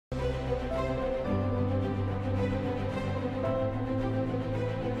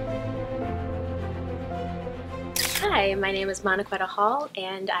Hi, my name is Moniquetta Hall,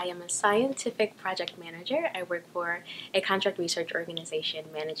 and I am a scientific project manager. I work for a contract research organization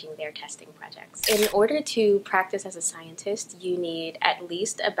managing their testing projects. In order to practice as a scientist, you need at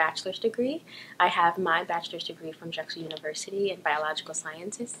least a bachelor's degree. I have my bachelor's degree from Drexel University in biological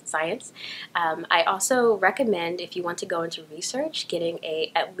science. I also recommend, if you want to go into research, getting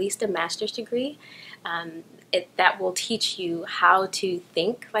at least a master's degree. That will teach you how to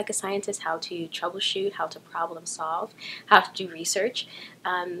think like a scientist, how to troubleshoot, how to problem solve, how to do research.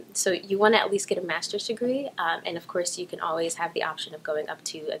 So you want to at least get a master's degree, and of course you can always have the option of going up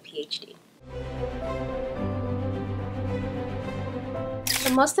to a PhD.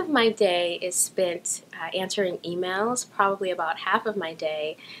 So most of my day is spent answering emails. Probably about half of my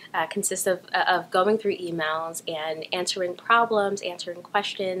day consists of going through emails and answering problems, answering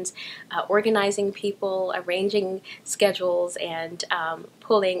questions, organizing people, arranging schedules, and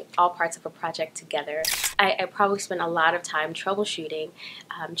pulling all parts of a project together. I probably spend a lot of time troubleshooting,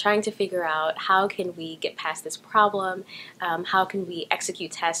 trying to figure out how can we get past this problem, how can we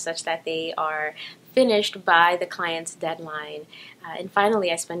execute tests such that they are finished by the client's deadline. And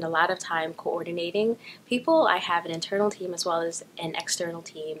finally, I spend a lot of time coordinating people. I have an internal team as well as an external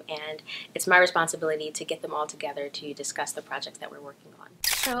team, and it's my responsibility to get them all together to discuss the projects that we're working on.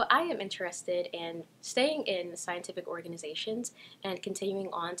 So I am interested in staying in scientific organizations and continuing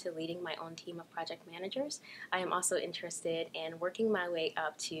on to leading my own team of project managers. I am also interested in working my way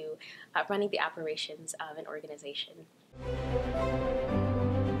up to running the operations of an organization.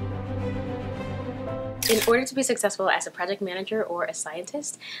 In order to be successful as a project manager or a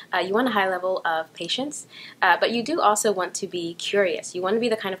scientist, you want a high level of patience, but you do also want to be curious. You want to be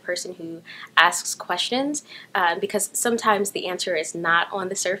the kind of person who asks questions because sometimes the answer is not on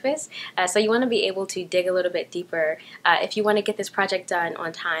the surface. So you want to be able to dig a little bit deeper. If you want to get this project done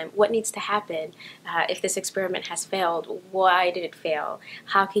on time, what needs to happen? If this experiment has failed, why did it fail?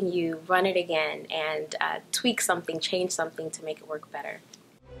 How can you run it again and tweak something, change something to make it work better?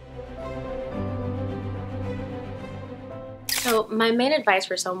 So my main advice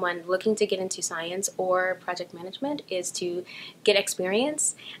for someone looking to get into science or project management is to get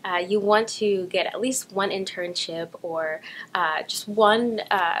experience. You want to get at least one internship or just one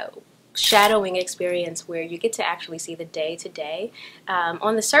shadowing experience where you get to actually see the day-to-day.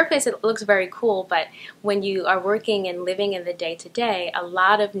 On the surface it looks very cool, but when you are working and living in the day-to-day, a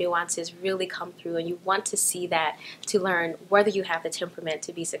lot of nuances really come through, and you want to see that to learn whether you have the temperament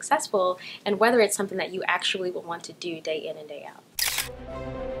to be successful and whether it's something that you actually will want to do day in and day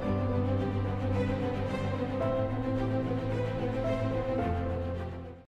out.